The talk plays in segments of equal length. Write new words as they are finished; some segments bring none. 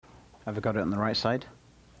Have I got it on the right side?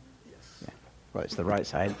 Yes. Yeah. Well, it's the right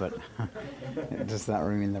side, but does that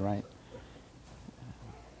mean the right?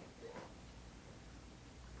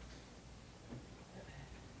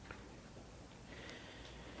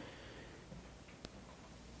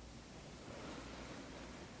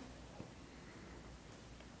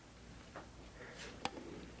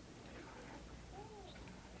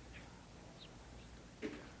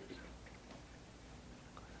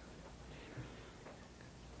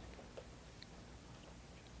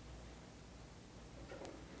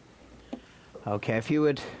 Okay, if you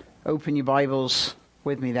would open your Bibles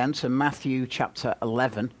with me then to Matthew chapter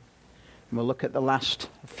 11. And we'll look at the last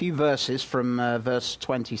few verses from verse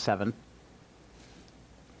 27,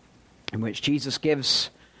 in which Jesus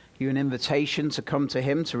gives you an invitation to come to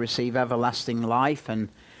him to receive everlasting life, and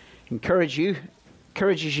encourages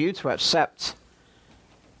you to accept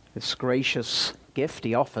this gracious gift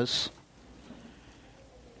he offers.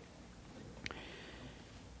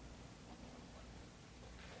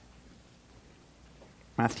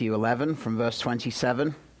 Matthew 11 from verse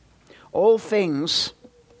 27. All things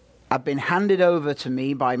have been handed over to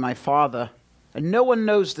me by my Father, and no one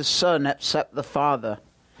knows the Son except the Father,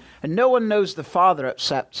 and no one knows the Father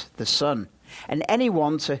except the Son, and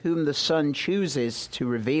anyone to whom the Son chooses to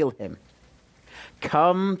reveal him.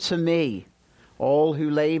 Come to me, all who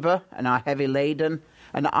labor and are heavy laden,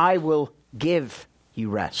 and I will give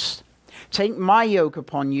you rest. Take my yoke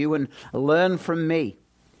upon you and learn from me.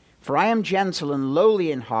 For I am gentle and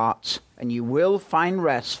lowly in heart, and you will find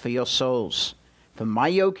rest for your souls. For my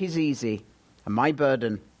yoke is easy, and my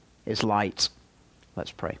burden is light.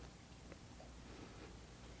 Let's pray.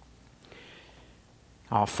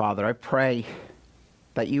 Our Father, I pray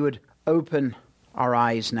that you would open our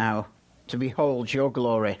eyes now to behold your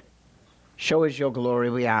glory. Show us your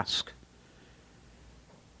glory, we ask.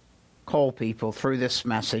 Call people through this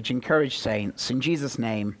message. Encourage saints. In Jesus'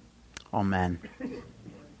 name, amen.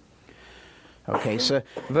 Okay, so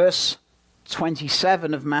verse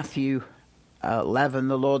 27 of Matthew 11,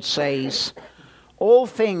 the Lord says, all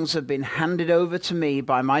things have been handed over to me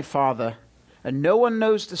by my Father, and no one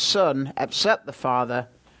knows the Son except the Father,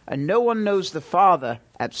 and no one knows the Father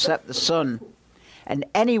except the Son, and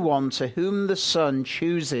anyone to whom the Son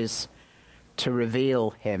chooses to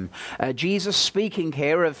reveal him. Jesus speaking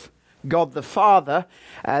here of God the Father.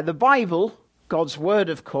 The Bible, God's Word,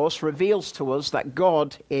 of course, reveals to us that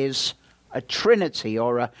God is a trinity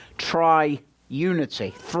or a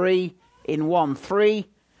tri-unity. Three in one. Three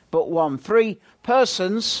but one. Three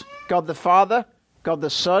persons, God the Father, God the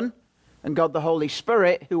Son, and God the Holy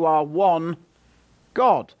Spirit, who are one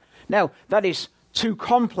God. Now, that is too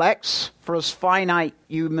complex for us finite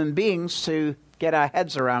human beings to get our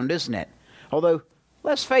heads around, isn't it? Although,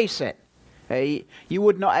 let's face it, you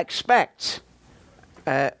would not expect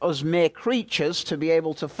us mere creatures to be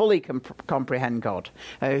able to fully comprehend God,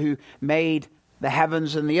 who made the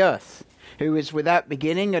heavens and the earth, who is without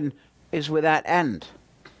beginning and is without end.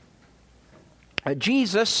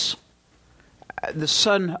 Jesus, the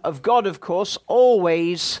Son of God, of course,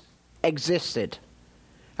 always existed.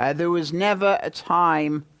 There was never a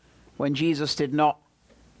time when Jesus did not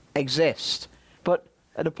exist. But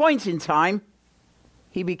at a point in time,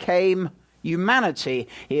 he became humanity.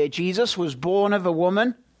 Jesus was born of a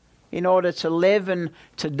woman in order to live and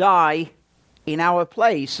to die in our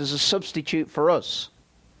place as a substitute for us.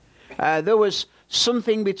 There was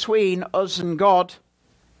something between us and God,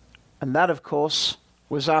 and that, of course,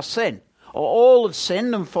 was our sin. All have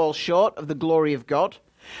sinned and fall short of the glory of God.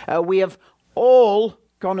 We have all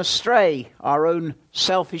gone astray our own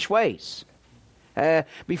selfish ways.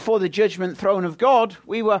 Before the judgment throne of God,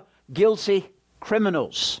 we were guilty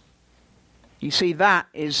criminals. You see, that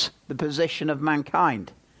is the position of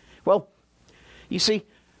mankind. Well, you see,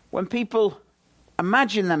 when people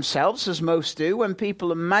imagine themselves, as most do, when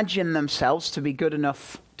people imagine themselves to be good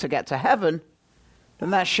enough to get to heaven,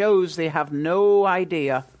 then that shows they have no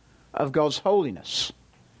idea of God's holiness.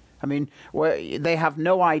 I mean, they have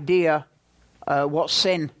no idea what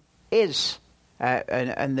sin is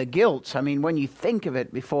and the guilt. I mean, when you think of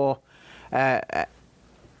it before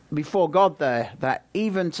God there, that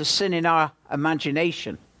even to sin in our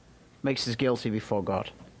imagination makes us guilty before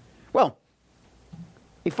God. Well,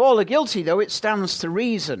 if all are guilty, though, it stands to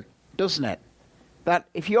reason, doesn't it, that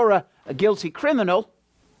if you're a guilty criminal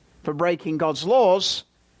for breaking God's laws,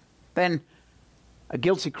 then a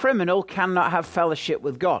guilty criminal cannot have fellowship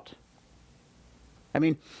with God. I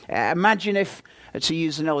mean, imagine if, to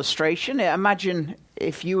use an illustration, imagine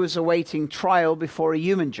if you was awaiting trial before a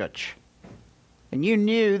human judge, and you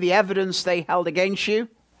knew the evidence they held against you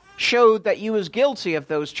showed that you was guilty of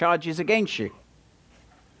those charges against you.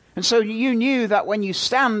 And so you knew that when you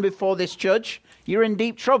stand before this judge, you're in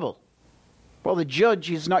deep trouble. Well, the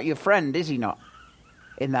judge is not your friend, is he not,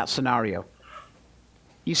 in that scenario?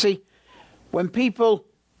 You see, when people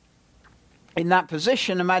in that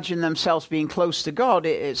position imagine themselves being close to God,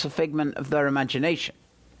 it's a figment of their imagination.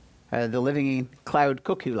 They're living in cloud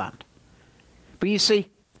cuckoo land. But you see,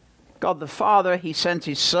 God the Father, he sent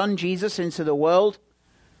his Son, Jesus, into the world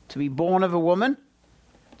to be born of a woman,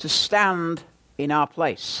 to stand in our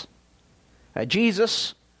place.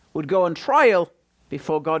 Jesus would go on trial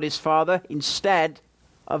before God his Father instead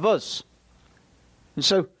of us. And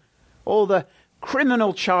so all the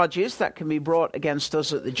criminal charges that can be brought against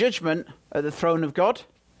us at the judgment at the throne of God,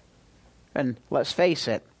 and let's face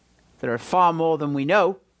it, there are far more than we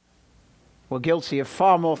know. We're guilty of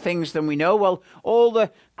far more things than we know. Well, all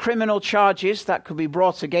the criminal charges that could be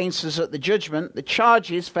brought against us at the judgment, the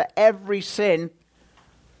charges for every sin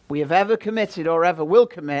we have ever committed or ever will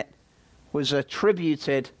commit, was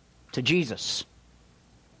attributed to Jesus.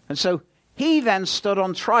 And so he then stood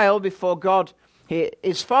on trial before God,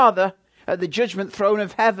 his Father, at the judgment throne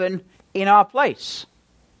of heaven in our place.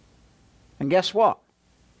 And guess what?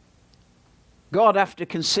 God, after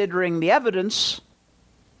considering the evidence,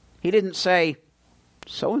 he didn't say,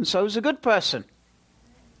 so-and-so's a good person.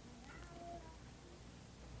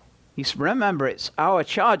 Remember, it's our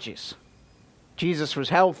charges Jesus was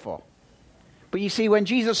held for. But you see, when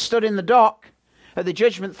Jesus stood in the dock at the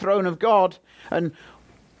judgment throne of God, and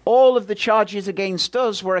all of the charges against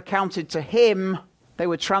us were accounted to him, they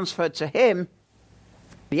were transferred to him,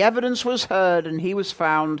 the evidence was heard and he was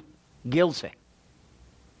found guilty.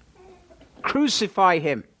 Crucify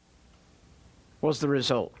him was the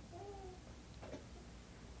result.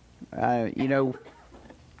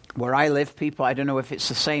 Where I live, people, I don't know if it's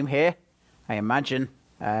the same here, I imagine,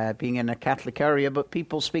 being in a Catholic area, but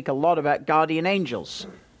people speak a lot about guardian angels.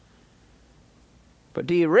 But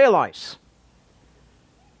do you realize,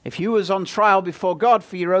 if you was on trial before God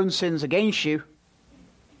for your own sins against you,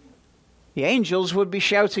 the angels would be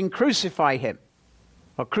shouting, crucify him,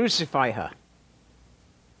 or crucify her.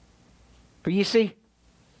 But you see,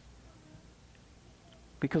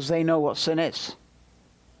 because they know what sin is.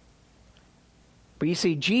 But you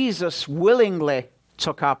see, Jesus willingly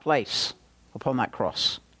took our place upon that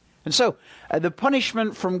cross. And so, the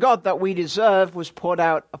punishment from God that we deserve was poured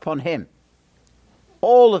out upon him.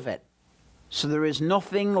 All of it. So there is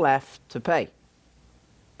nothing left to pay.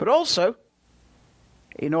 But also,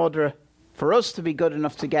 in order for us to be good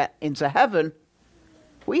enough to get into heaven,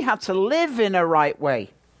 we had to live in a right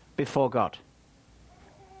way before God.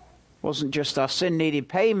 It wasn't just our sin needed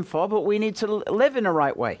paying for, but we need to live in a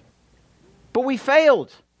right way. But we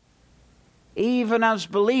failed, even as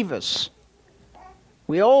believers.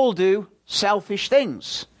 We all do selfish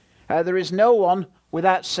things. There is no one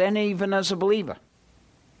without sin, even as a believer.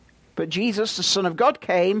 But Jesus, the Son of God,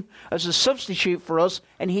 came as a substitute for us,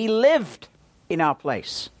 and he lived in our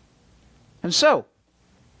place. And so,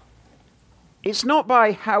 it's not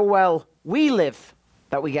by how well we live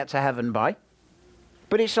that we get to heaven by,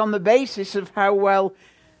 but it's on the basis of how well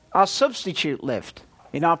our substitute lived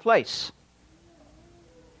in our place.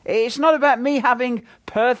 It's not about me having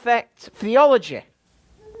perfect theology,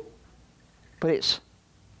 but it's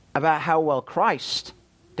about how well Christ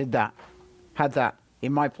did that, had that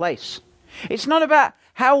in my place. It's not about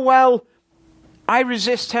how well I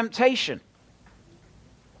resist temptation.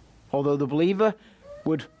 Although the believer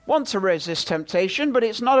would want to resist temptation, but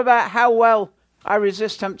it's not about how well I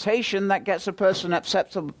resist temptation that gets a person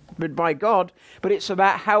accepted by God, but it's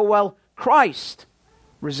about how well Christ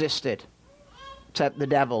resisted the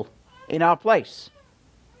devil in our place.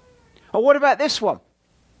 Or what about this one?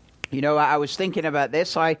 You know, I was thinking about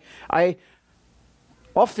this. I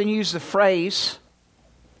often use the phrase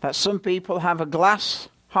that some people have a glass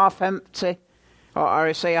half empty, or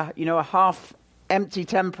I say, a half empty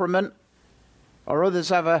temperament, or others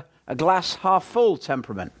have a glass half full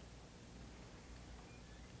temperament.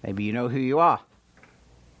 Maybe you know who you are.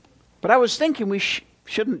 But I was thinking we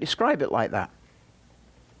shouldn't describe it like that.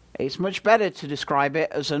 It's much better to describe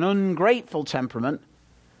it as an ungrateful temperament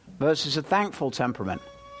versus a thankful temperament.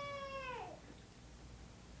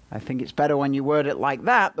 I think it's better when you word it like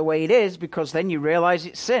that, the way it is, because then you realize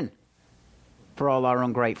it's sin for all our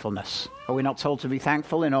ungratefulness. Are we not told to be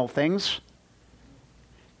thankful in all things?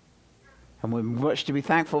 And we've much to be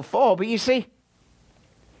thankful for. But you see,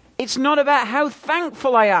 it's not about how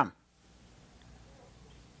thankful I am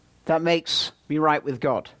that makes me right with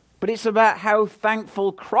God. But it's about how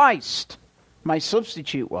thankful Christ, my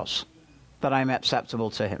substitute, was that I'm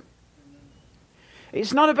acceptable to him.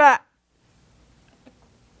 It's not about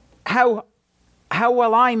how how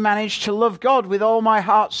well I manage to love God with all my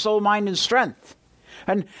heart, soul, mind, and strength.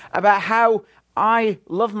 And about how I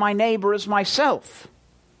love my neighbor as myself.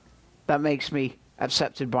 That makes me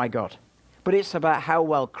accepted by God. But it's about how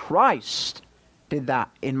well Christ did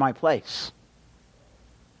that in my place.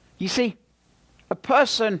 You see, a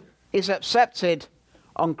person is accepted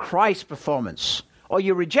on Christ's performance, or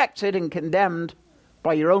you're rejected and condemned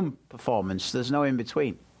by your own performance. There's no in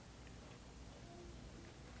between.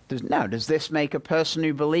 Now, does this make a person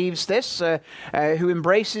who believes this, who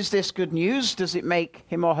embraces this good news, does it make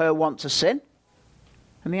him or her want to sin?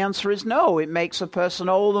 And the answer is no. It makes a person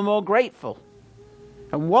all the more grateful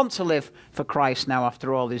and want to live for Christ now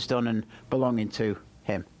after all is done and belonging to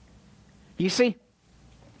him. You see,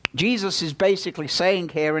 Jesus is basically saying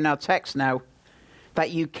here in our text now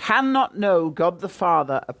that you cannot know God the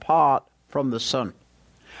Father apart from the Son.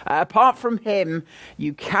 Apart from him,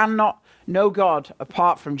 you cannot know God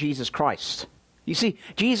apart from Jesus Christ. You see,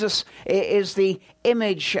 Jesus is the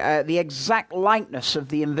image, the exact likeness of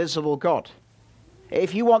the invisible God.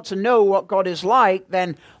 If you want to know what God is like,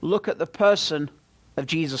 then look at the person of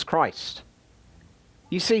Jesus Christ.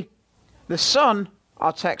 You see, the Son,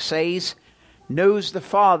 our text says, knows the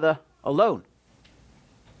Father alone.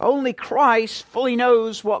 Only Christ fully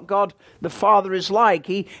knows what God the Father is like.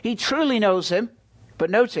 He truly knows him. But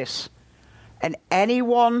notice, and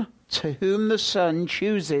anyone to whom the Son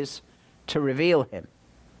chooses to reveal him,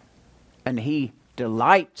 and he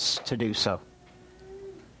delights to do so.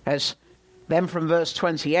 As then from verse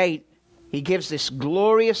 28, he gives this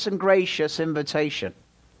glorious and gracious invitation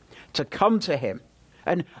to come to him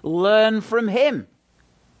and learn from him.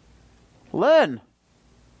 Learn.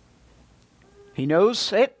 He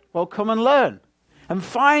knows it. Well, come and learn and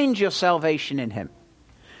find your salvation in him.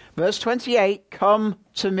 Verse 28, come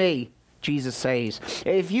to me, Jesus says.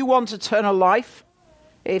 If you want eternal life,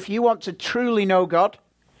 if you want to truly know God,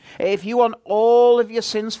 if you want all of your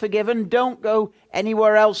sins forgiven, don't go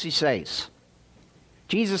anywhere else, he says.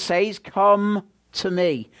 Jesus says, come to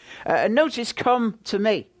me. And notice, come to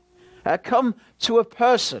me. Come to a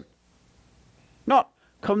person. Not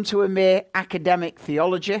come to a mere academic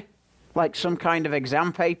theology, like some kind of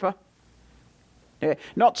exam paper.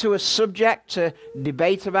 Not to a subject to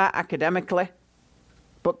debate about academically.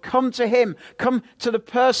 But come to him. Come to the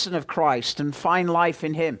person of Christ and find life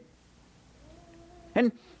in him.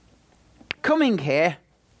 And coming here,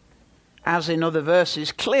 as in other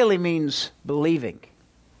verses, clearly means believing.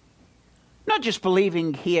 Not just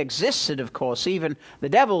believing he existed, of course. Even the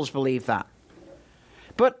devils believe that.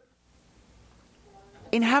 But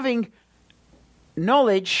in having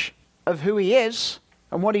knowledge of who he is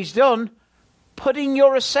and what he's done, putting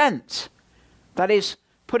your assent, that is,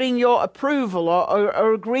 putting your approval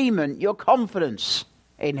or agreement, your confidence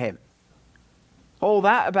in him. All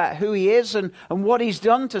that about who he is and what he's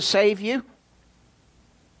done to save you.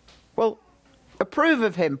 Well, approve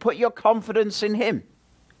of him. Put your confidence in him.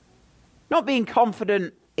 Not being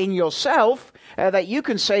confident in yourself, that you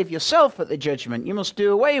can save yourself at the judgment. You must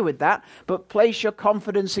do away with that. But place your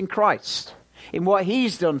confidence in Christ, in what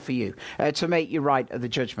he's done for you to make you right at the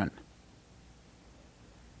judgment.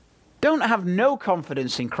 Don't have no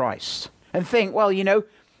confidence in Christ and think, well, you know,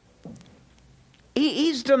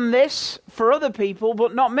 he's done this for other people,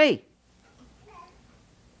 but not me.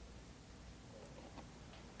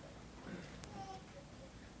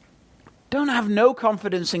 Don't have no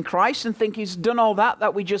confidence in Christ and think he's done all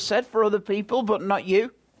that we just said for other people, but not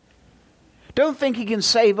you. Don't think he can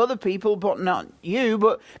save other people, but not you,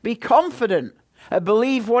 but be confident.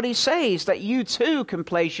 Believe what he says, that you too can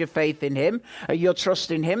place your faith in him, your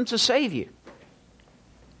trust in him to save you.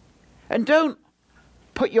 And don't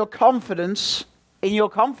put your confidence in your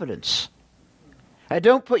confidence.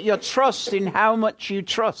 Don't put your trust in how much you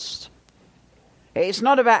trust. It's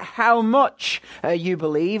not about how much you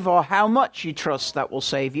believe or how much you trust that will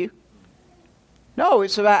save you. No,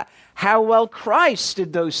 it's about how well Christ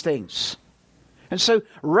did those things. And so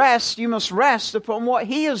you must rest upon what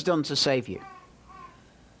he has done to save you.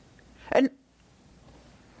 And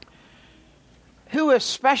who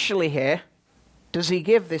especially here does he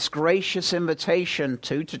give this gracious invitation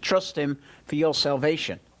to trust him for your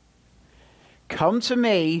salvation? Come to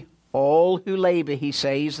me, all who labor, he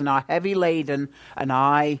says, and are heavy laden, and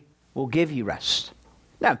I will give you rest.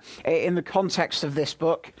 Now, in the context of this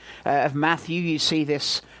book of Matthew, you see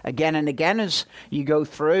this again and again as you go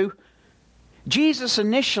through. Jesus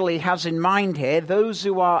initially has in mind here those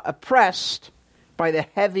who are oppressed by the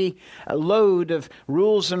heavy load of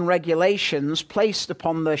rules and regulations placed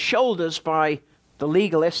upon their shoulders by the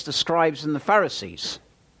legalists, the scribes, and the Pharisees.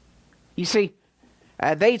 You see,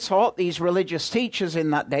 They taught, these religious teachers in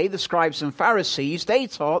that day, the scribes and Pharisees, they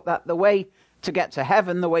taught that the way to get to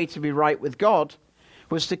heaven, the way to be right with God,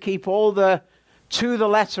 was to keep all the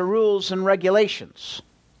to-the-letter rules and regulations.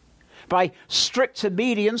 By strict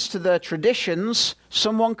obedience to the traditions,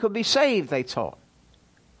 someone could be saved, they taught.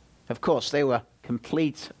 Of course, they were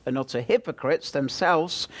complete and utter hypocrites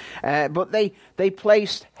themselves, but they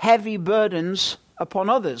placed heavy burdens upon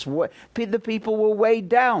others. The people were weighed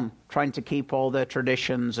down trying to keep all their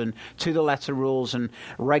traditions and to-the-letter rules and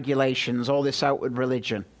regulations, all this outward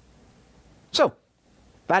religion. So,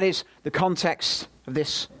 that is the context of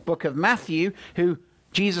this book of Matthew, who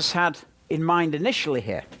Jesus had in mind initially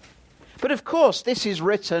here. But of course, this is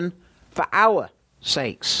written for our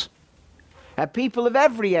sakes. People of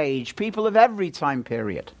every age, people of every time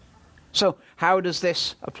period. So, how does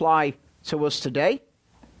this apply to us today?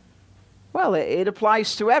 Well, it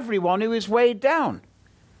applies to everyone who is weighed down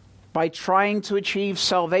by trying to achieve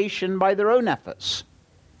salvation by their own efforts.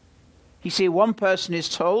 You see, one person is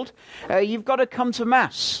told, you've got to come to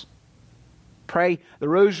Mass. Pray the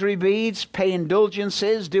rosary beads, pay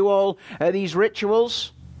indulgences, do all these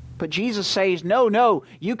rituals. But Jesus says, no,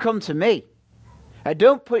 you come to me.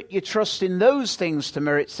 Don't put your trust in those things to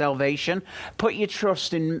merit salvation. Put your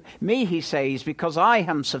trust in me, he says, because I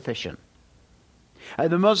am sufficient.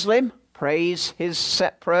 The Muslim prays his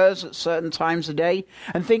set prayers at certain times a day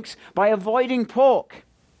and thinks by avoiding pork,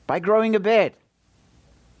 by growing a beard.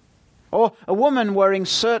 Or a woman wearing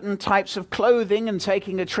certain types of clothing and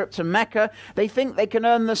taking a trip to Mecca, they think they can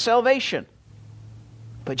earn the salvation.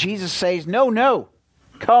 But Jesus says, no.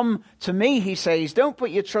 Come to me, he says. Don't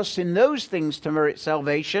put your trust in those things to merit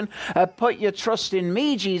salvation. Put your trust in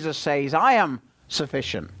me, Jesus says. I am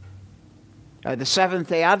sufficient. The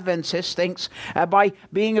Seventh-day Adventist thinks by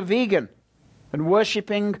being a vegan and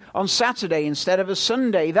worshipping on Saturday instead of a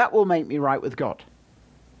Sunday, that will make me right with God.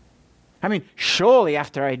 I mean, surely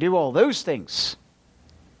after I do all those things.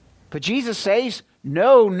 But Jesus says,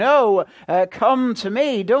 no, come to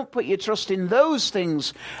me. Don't put your trust in those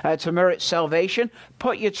things to merit salvation.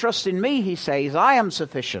 Put your trust in me, he says. I am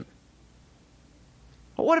sufficient.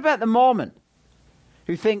 But what about the Mormon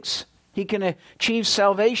who thinks he can achieve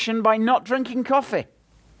salvation by not drinking coffee?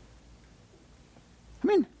 I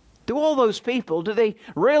mean, do all those people, do they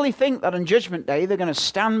really think that on Judgment Day they're going to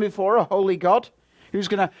stand before a holy God who's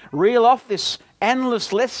going to reel off this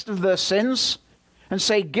endless list of their sins and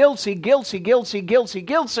say, guilty, guilty, guilty, guilty,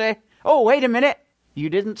 guilty. Oh, wait a minute. You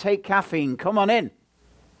didn't take caffeine. Come on in.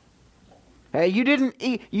 You didn't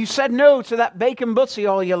eat. You said no to that bacon butty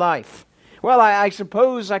all your life. Well, I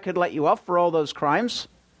suppose I could let you off for all those crimes.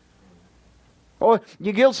 Or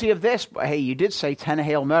you're guilty of this, but hey, you did say 10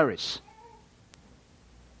 Hail Marys.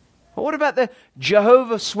 Or what about the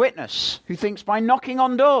Jehovah's Witness who thinks by knocking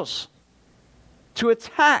on doors to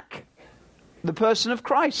attack the person of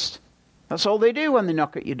Christ? That's all they do when they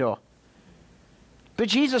knock at your door. But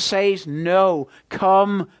Jesus says, no,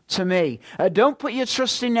 come to me. Don't put your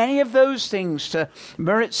trust in any of those things to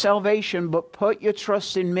merit salvation, but put your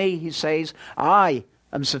trust in me, he says. I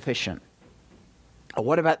am sufficient. Or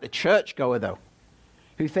what about the churchgoer, though,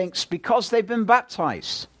 who thinks because they've been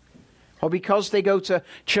baptized, or because they go to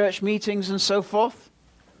church meetings and so forth,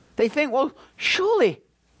 they think, well, surely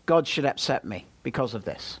God should accept me because of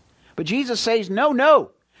this. But Jesus says,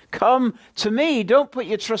 no. Come to me. Don't put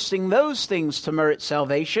your trust in those things to merit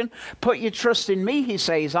salvation. Put your trust in me, he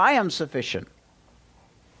says. I am sufficient.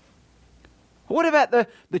 What about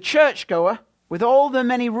the churchgoer with all the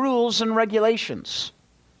many rules and regulations?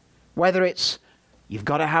 Whether it's you've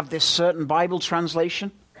got to have this certain Bible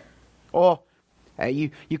translation, or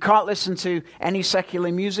you can't listen to any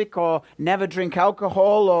secular music, or never drink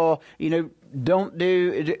alcohol, or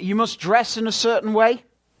you must dress in a certain way.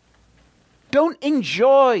 Don't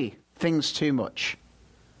enjoy things too much.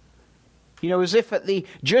 As if at the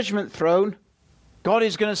judgment throne, God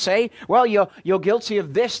is going to say, well, you're guilty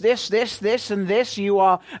of this, and this. You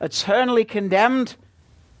are eternally condemned.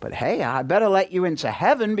 But hey, I better let you into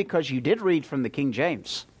heaven because you did read from the King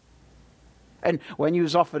James. And when you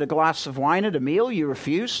was offered a glass of wine at a meal, you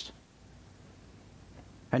refused.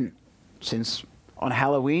 And since on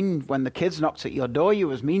Halloween, when the kids knocked at your door, you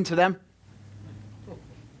was mean to them.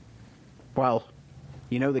 Well,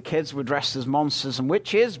 the kids were dressed as monsters and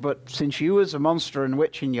witches, but since you was a monster and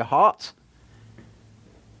witch in your heart.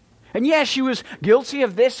 And yes, you was guilty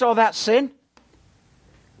of this or that sin.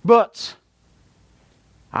 But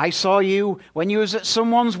I saw you when you was at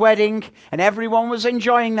someone's wedding and everyone was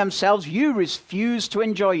enjoying themselves. You refused to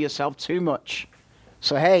enjoy yourself too much.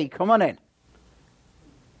 So hey, come on in.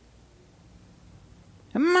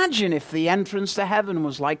 Imagine if the entrance to heaven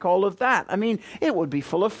was like all of that. I mean, it would be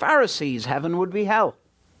full of Pharisees. Heaven would be hell.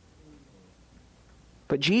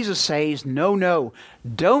 But Jesus says, no,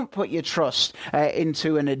 don't put your trust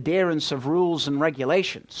into an adherence of rules and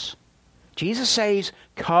regulations. Jesus says,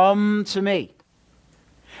 come to me.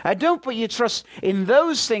 Don't put your trust in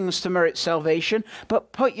those things to merit salvation,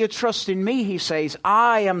 but put your trust in me, he says.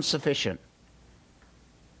 I am sufficient.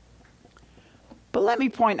 But let me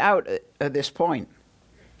point out at this point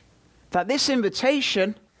that this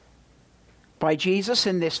invitation by Jesus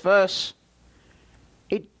in this verse,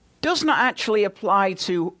 it does not actually apply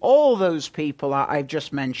to all those people I've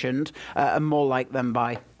just mentioned, and more like them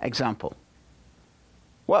by example.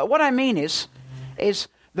 What I mean is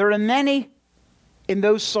there are many in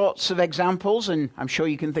those sorts of examples, and I'm sure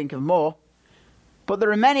you can think of more, but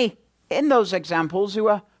there are many in those examples who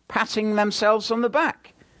are patting themselves on the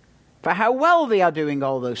back for how well they are doing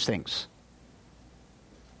all those things.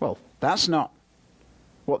 Well, that's not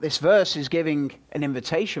what this verse is giving an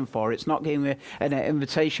invitation for. It's not giving an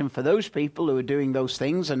invitation for those people who are doing those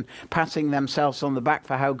things and patting themselves on the back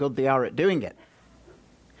for how good they are at doing it.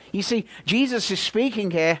 You see, Jesus is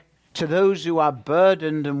speaking here to those who are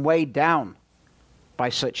burdened and weighed down by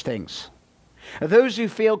such things. Those who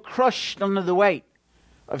feel crushed under the weight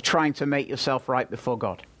of trying to make yourself right before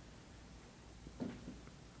God.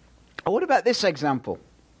 What about this example?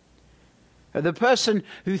 The person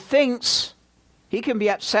who thinks he can be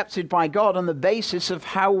accepted by God on the basis of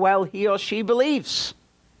how well he or she believes,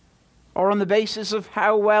 or on the basis of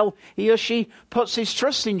how well he or she puts his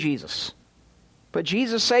trust in Jesus. But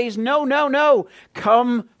Jesus says, no,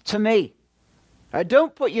 come to me.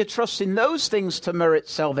 Don't put your trust in those things to merit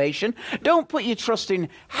salvation. Don't put your trust in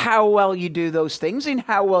how well you do those things, in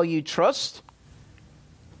how well you trust.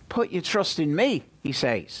 Put your trust in me, he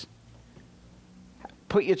says.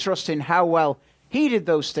 Put your trust in how well he did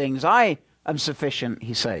those things. I am sufficient,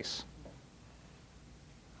 he says.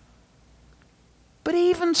 But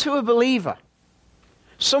even to a believer,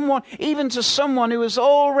 even to someone who has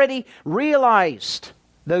already realized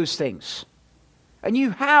those things, and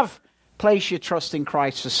you have placed your trust in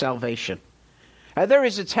Christ for salvation, there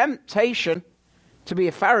is a temptation to be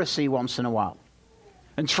a Pharisee once in a while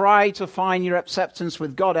and try to find your acceptance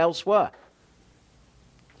with God elsewhere.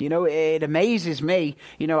 You know, it amazes me.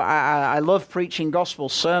 You know, I love preaching gospel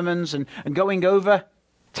sermons and going over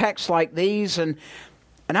texts like these, and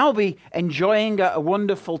I'll be enjoying a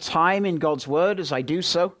wonderful time in God's Word as I do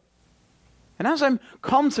so. And as I'm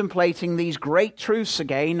contemplating these great truths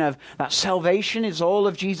again of that salvation is all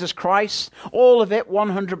of Jesus Christ, all of it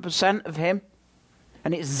 100% of Him,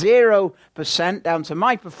 and it's 0% down to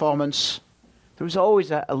my performance, there's always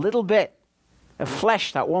a little bit of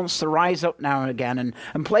flesh that wants to rise up now and again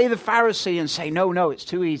and play the Pharisee and say, no, it's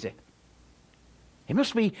too easy. It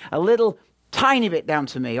must be a little tiny bit down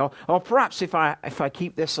to me, or perhaps if I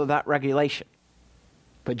keep this or that regulation.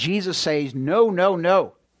 But Jesus says,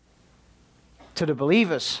 no. To the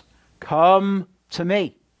believers, come to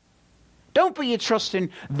me. Don't put your trust in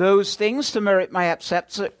those things to merit my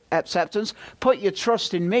acceptance. Put your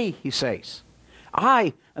trust in me, he says.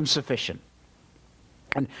 I am sufficient.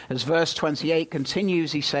 And as verse 28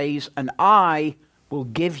 continues, he says, and I will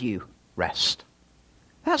give you rest.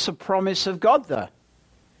 That's a promise of God there.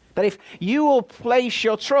 That if you will place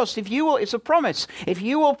your trust, it's a promise. If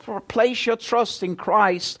you will place your trust in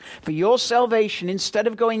Christ for your salvation instead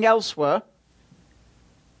of going elsewhere,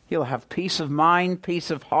 you'll have peace of mind,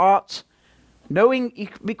 peace of heart.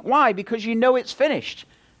 Why? Because you know it's finished.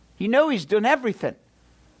 You know he's done everything.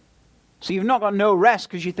 So you've not got no rest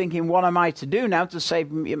because you're thinking, what am I to do now to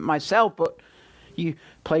save myself? But you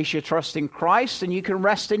place your trust in Christ and you can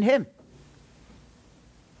rest in him.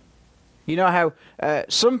 You know how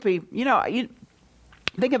some people, you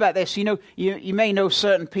think about this, you may know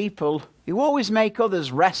certain people who always make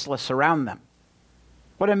others restless around them.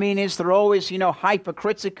 What I mean is they're always,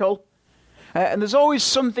 hypercritical. And there's always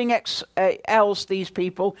something else, these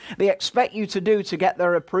people, they expect you to do to get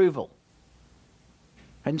their approval.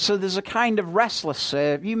 And so there's a kind of restless,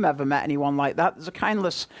 you've never met anyone like that. There's a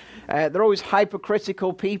kindless, they're always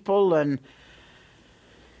hypercritical people, and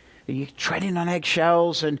you're treading on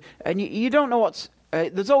eggshells, and you don't know what's,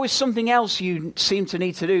 there's always something else you seem to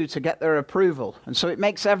need to do to get their approval. And so it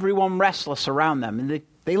makes everyone restless around them, and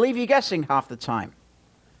they leave you guessing half the time.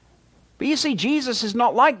 But you see, Jesus is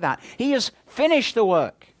not like that. He has finished the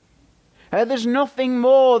work. There's nothing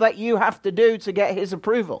more that you have to do to get his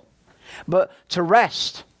approval, but to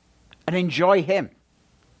rest and enjoy him.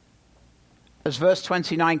 As verse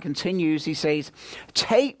 29 continues, he says,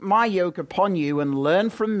 take my yoke upon you and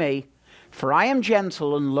learn from me, For I am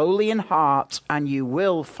gentle and lowly in heart, and you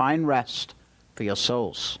will find rest for your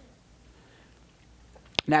souls.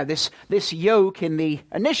 Now, this yoke in the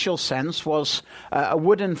initial sense was a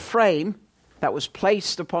wooden frame that was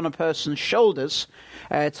placed upon a person's shoulders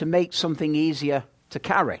to make something easier to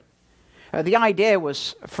carry. The idea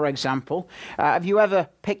was, for example, have you ever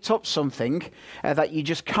picked up something that you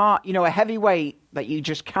just can't, a heavy weight that you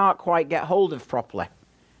just can't quite get hold of properly?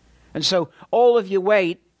 And so all of your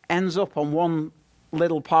weight ends up on one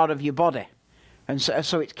little part of your body. And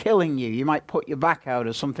so it's killing you. You might put your back out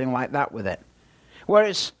or something like that with it.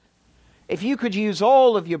 Whereas if you could use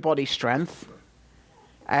all of your body strength,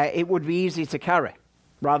 it would be easy to carry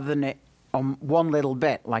rather than it on one little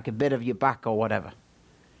bit, like a bit of your back or whatever.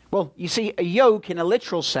 Well, you see, a yoke in a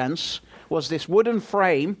literal sense was this wooden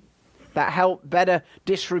frame that helped better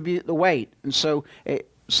distribute the weight. And so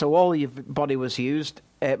all your body was used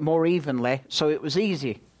more evenly, so it was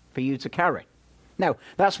easy for you to carry. Now,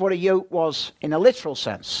 that's what a yoke was in a literal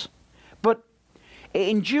sense. But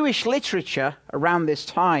in Jewish literature around this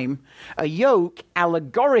time, a yoke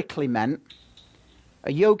allegorically meant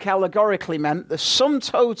the sum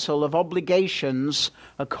total of obligations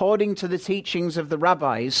according to the teachings of the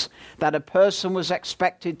rabbis that a person was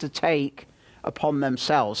expected to take upon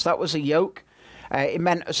themselves. That was a yoke. It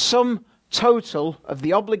meant a sum total of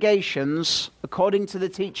the obligations according to the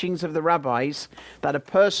teachings of the rabbis that a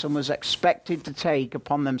person was expected to take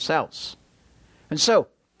upon themselves. And so,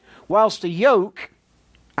 whilst a yoke,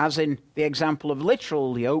 as in the example of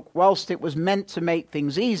literal yoke, whilst it was meant to make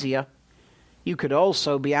things easier, you could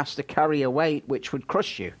also be asked to carry a weight which would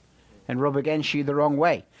crush you and rub against you the wrong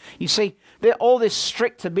way. You see, all this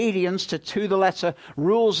strict obedience to the letter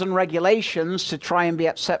rules and regulations to try and be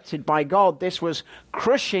accepted by God, this was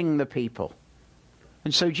crushing the people.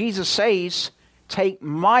 And so Jesus says, take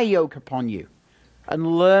my yoke upon you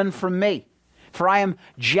and learn from me. For I am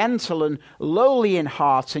gentle and lowly in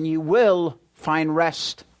heart, and you will find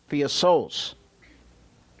rest for your souls.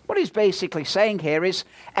 What he's basically saying here is,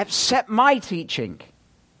 accept my teaching.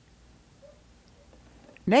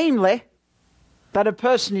 Namely, that a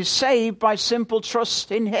person is saved by simple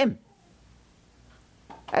trust in him.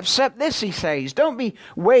 Accept this, he says. Don't be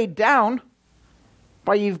weighed down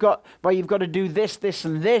by you've got to do this, this,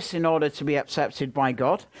 and this in order to be accepted by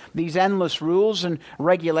God. These endless rules and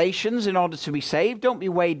regulations in order to be saved. Don't be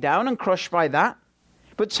weighed down and crushed by that.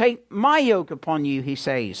 But take my yoke upon you, he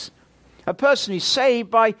says. A person is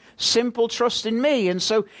saved by simple trust in me, and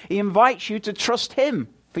so he invites you to trust him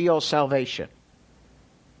for your salvation.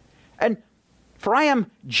 And for I am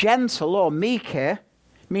gentle or meek here,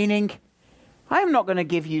 meaning I am not going to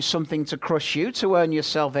give you something to crush you to earn your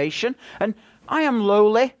salvation, and I am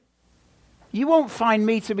lowly. You won't find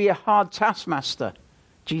me to be a hard taskmaster,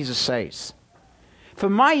 Jesus says. For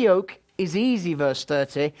my yoke is easy, verse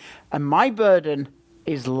 30, and my burden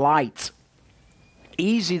is light.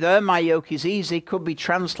 Easy there, my yoke is easy, could be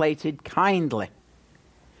translated kindly.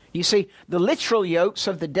 You see, the literal yokes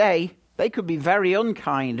of the day, they could be very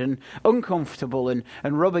unkind and uncomfortable and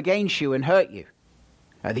rub against you and hurt you.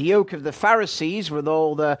 The yoke of the Pharisees with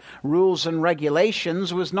all the rules and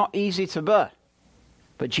regulations was not easy to bear.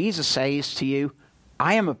 But Jesus says to you,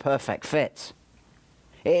 I am a perfect fit.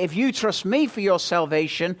 If you trust me for your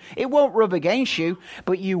salvation, it won't rub against you,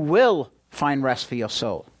 but you will find rest for your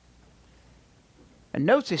soul. And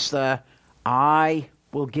notice there, I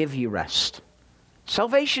will give you rest.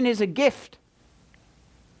 Salvation is a gift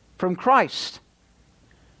from Christ.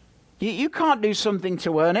 You can't do something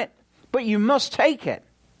to earn it, but you must take it.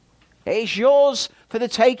 It's yours for the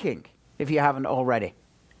taking, if you haven't already.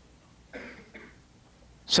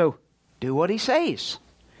 So, do what he says.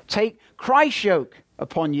 Take Christ's yoke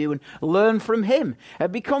upon you and learn from him.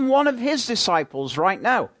 And become one of his disciples right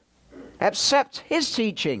now. Accept his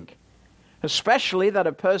teaching. Especially that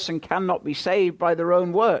a person cannot be saved by their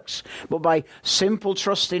own works, but by simple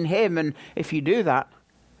trust in him. And if you do that,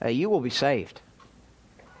 you will be saved.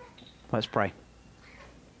 Let's pray.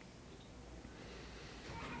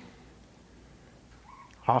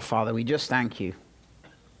 Our Father, we just thank you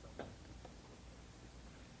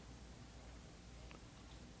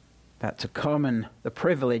that to come and the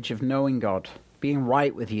privilege of knowing God, being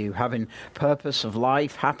right with you, having purpose of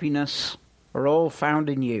life, happiness, are all found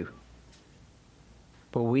in you.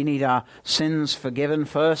 But we need our sins forgiven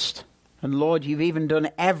first. And Lord, you've even done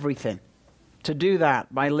everything to do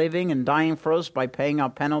that by living and dying for us, by paying our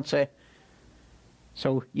penalty.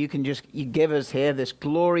 So you give us here this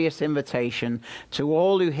glorious invitation to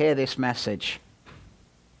all who hear this message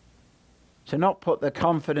to not put their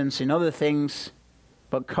confidence in other things,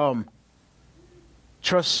 but come,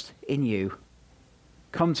 trust in you,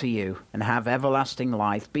 come to you and have everlasting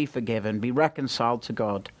life, be forgiven, be reconciled to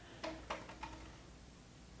God.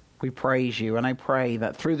 We praise you, and I pray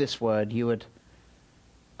that through this word you would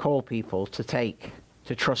call people to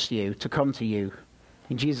trust you, to come to you.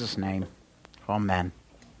 In Jesus' name, amen.